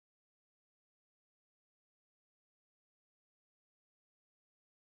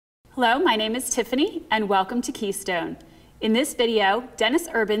Hello, my name is Tiffany and welcome to Keystone. In this video, Dennis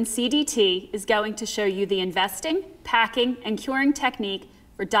Urban CDT is going to show you the investing, packing, and curing technique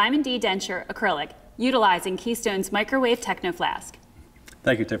for Diamond D Denture Acrylic, utilizing Keystone's microwave Tecnoflask.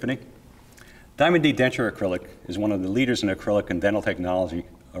 Thank you, Tiffany. Diamond D Denture Acrylic is one of the leaders in acrylic and dental technology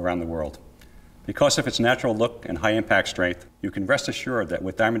around the world. Because of its natural look and high impact strength, you can rest assured that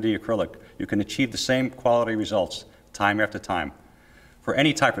with Diamond D Acrylic, you can achieve the same quality results time after time for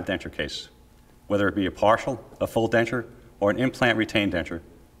any type of denture case, whether it be a partial, a full denture, or an implant retained denture.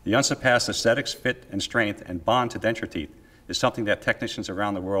 The unsurpassed aesthetics, fit, and strength and bond to denture teeth is something that technicians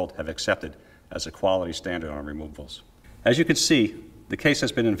around the world have accepted as a quality standard on removables. As you can see, the case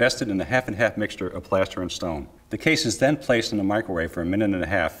has been invested in a half and half mixture of plaster and stone. The case is then placed in the microwave for 1.5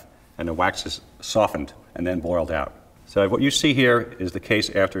 minutes and the wax is softened and then boiled out. So what you see here is the case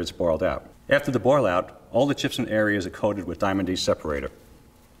after it's boiled out. After the boil out, all the gypsum areas are coated with Diamond D separator.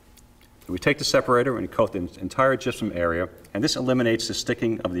 So we take the separator and coat the entire gypsum area, and this eliminates the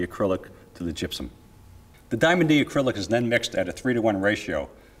sticking of the acrylic to the gypsum. The Diamond D acrylic is then mixed at a 3:1 ratio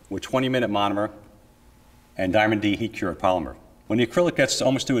with 20-minute monomer and Diamond D heat cured polymer. When the acrylic gets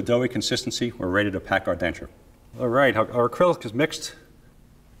almost to a doughy consistency, we're ready to pack our denture. All right, our acrylic is mixed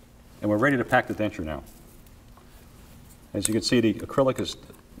and we're ready to pack the denture now. As you can see, the acrylic is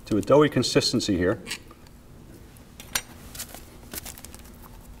to a doughy consistency here.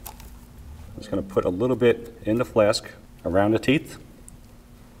 I'm just going to put a little bit in the flask around the teeth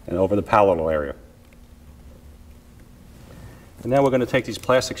and over the palatal area. And now we're going to take these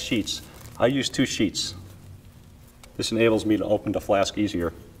plastic sheets. I use 2 sheets. This enables me to open the flask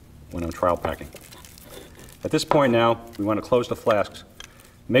easier when I'm trial packing. At this point now, we want to close the flasks.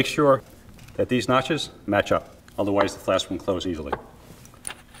 Make sure that these notches match up, otherwise the flask won't close easily.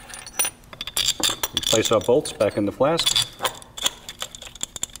 We place our bolts back in the flask,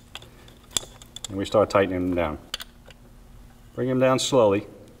 and we start tightening them down. Bring them down slowly.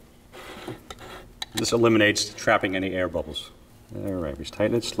 This eliminates trapping any air bubbles. All right, we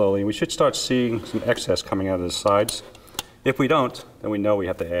tighten it slowly. We should start seeing some excess coming out of the sides. If we don't, then we know we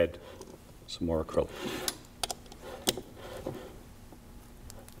have to add some more acrylic.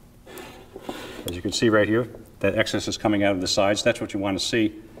 As you can see right here, that excess is coming out of the sides. That's what you want to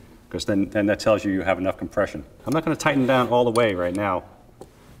see, because then that tells you have enough compression. I'm not going to tighten down all the way right now,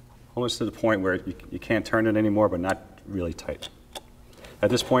 almost to the point where you can't turn it anymore, but not really tight.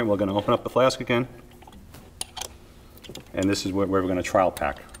 At this point, we're going to open up the flask again, and this is where we're going to trial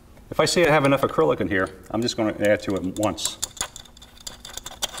pack. If I see I have enough acrylic in here, I'm just going to add to it once.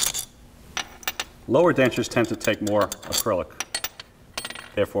 Lower dentures tend to take more acrylic,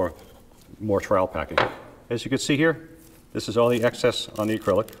 therefore more trial packing. As you can see here, this is all the excess on the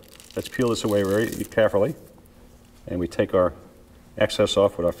acrylic. Let's peel this away very carefully, and we take our excess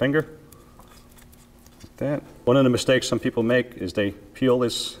off with our finger, like that. One of the mistakes some people make is they peel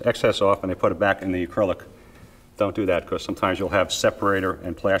this excess off and they put it back in the acrylic. Don't do that, because sometimes you'll have separator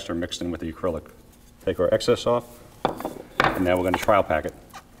and plaster mixed in with the acrylic. Take our excess off, and now we're going to trial pack it.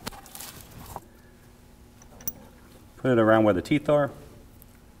 Put it around where the teeth are,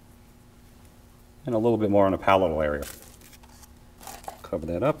 and a little bit more on the palatal area. Cover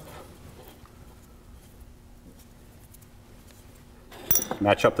that up.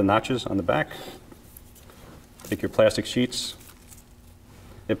 Match up the notches on the back. Take your plastic sheets.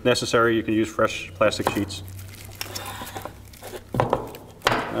 If necessary, you can use fresh plastic sheets.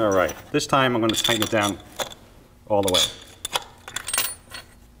 All right, this time I'm going to tighten it down all the way.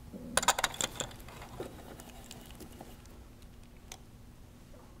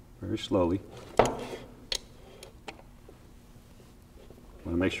 Very slowly.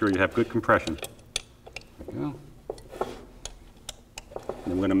 Want to make sure you have good compression. There we go.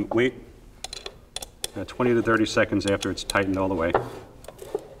 And I'm going to wait 20 to 30 seconds after it's tightened all the way.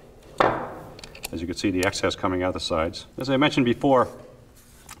 As you can see, the excess coming out the sides. As I mentioned before,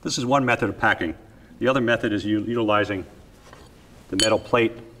 this is one method of packing. The other method is utilizing the metal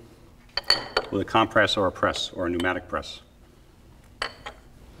plate with a compress or a press or a pneumatic press.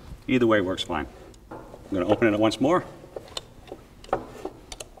 Either way works fine. I'm going to open it once more.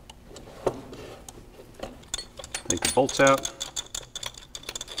 Take the bolts out.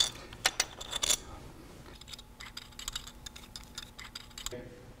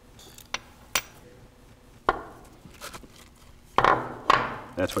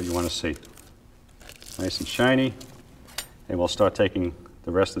 That's what you want to see. Nice and shiny. And we'll start taking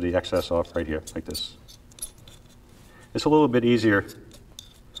the rest of the excess off right here, like this. It's a little bit easier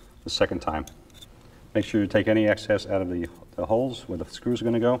the second time. Make sure you take any excess out of the holes where the screws are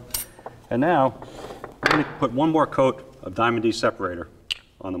going to go. And now, I'm going to put one more coat of Diamond D separator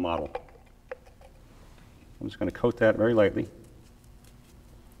on the model. I'm just going to coat that very lightly.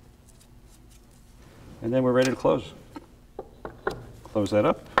 And then we're ready to close. Close that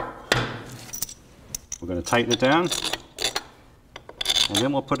up. We're going to tighten it down. And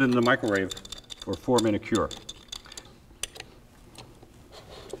then we'll put it in the microwave for a 4-minute cure.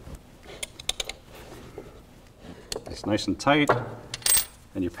 It's nice and tight,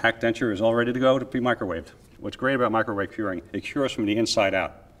 and your packed denture is all ready to go to be microwaved. What's great about microwave curing, it cures from the inside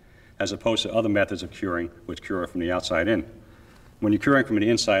out, as opposed to other methods of curing, which cure from the outside in. When you're curing from the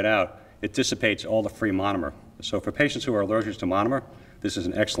inside out, it dissipates all the free monomer. So for patients who are allergic to monomer, this is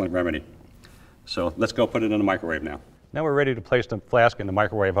an excellent remedy. So let's go put it in the microwave now. Now we're ready to place the flask in the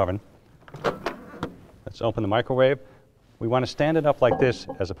microwave oven. Let's open the microwave. We want to stand it up like this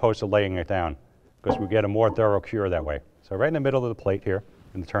as opposed to laying it down, because we get a more thorough cure that way. So right in the middle of the plate here,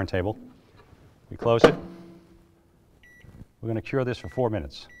 in the turntable, we close it. We're going to cure this for 4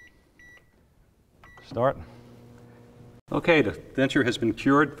 minutes. Start. Okay, the denture has been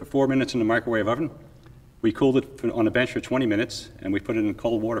cured for 4 minutes in the microwave oven. We cooled it on the bench for 20 minutes, and we put it in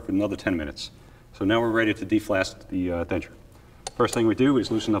cold water for another 10 minutes. So now we're ready to deflask the denture. First thing we do is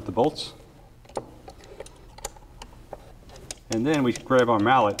loosen up the bolts. And then we grab our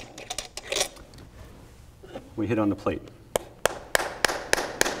mallet. We hit on the plate.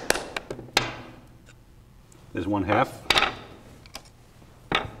 There's 1/2.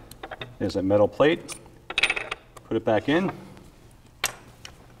 There's that metal plate. Put it back in. And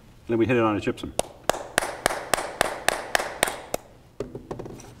then we hit it on a gypsum.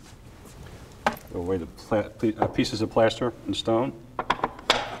 Throw away the pieces of plaster and stone.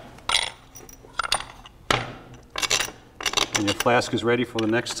 And your flask is ready for the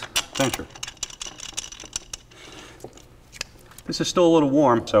next denture. This is still a little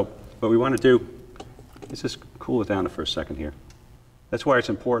warm, so what we want to do is just cool it down for a second here. That's why it's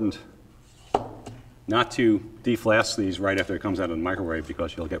important not to deflask these right after it comes out of the microwave,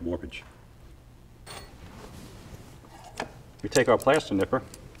 because you'll get warpage. We take our plaster nipper,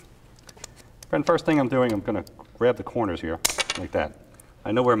 and first thing I'm doing, I'm going to grab the corners here, like that.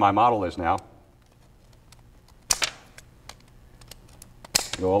 I know where my model is now.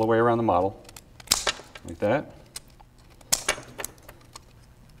 Go all the way around the model, like that.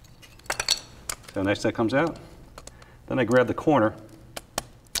 See how nice that comes out? Then I grab the corner,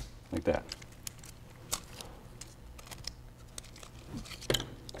 like that.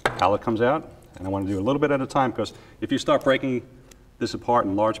 Palette comes out, and I want to do a little bit at a time, because if you start breaking this apart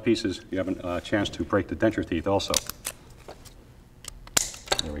in large pieces, you have a chance to break the denture teeth also.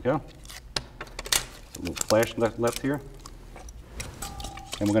 There we go. A little flash left here.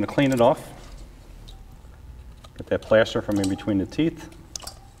 And we're going to clean it off. Get that plaster from in between the teeth.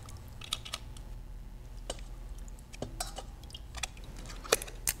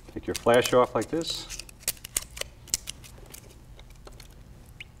 Take your flash off like this.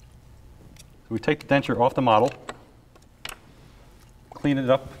 We take the denture off the model, clean it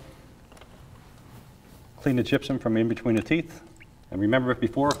up, clean the gypsum from in between the teeth. And remember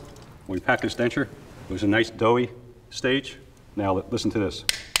before, when we packed this denture, it was a nice doughy stage. Now listen to this.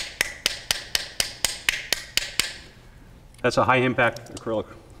 That's a high impact acrylic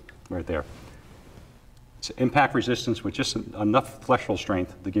right there. It's impact resistance with just enough flexural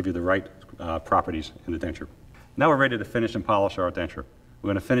strength to give you the right properties in the denture. Now we're ready to finish and polish our denture. We're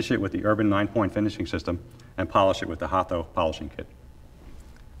going to finish it with the Urban 9-point finishing system and polish it with the Hatho polishing kit.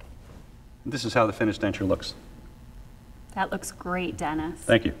 This is how the finished denture looks. That looks great, Dennis.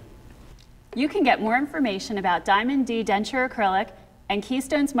 Thank you. You can get more information about Diamond D Denture Acrylic and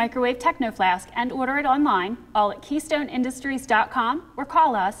Keystone's Microwave Tecnoflask and order it online, all at KeystoneIndustries.com, or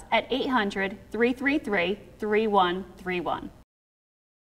call us at 800-333-3131.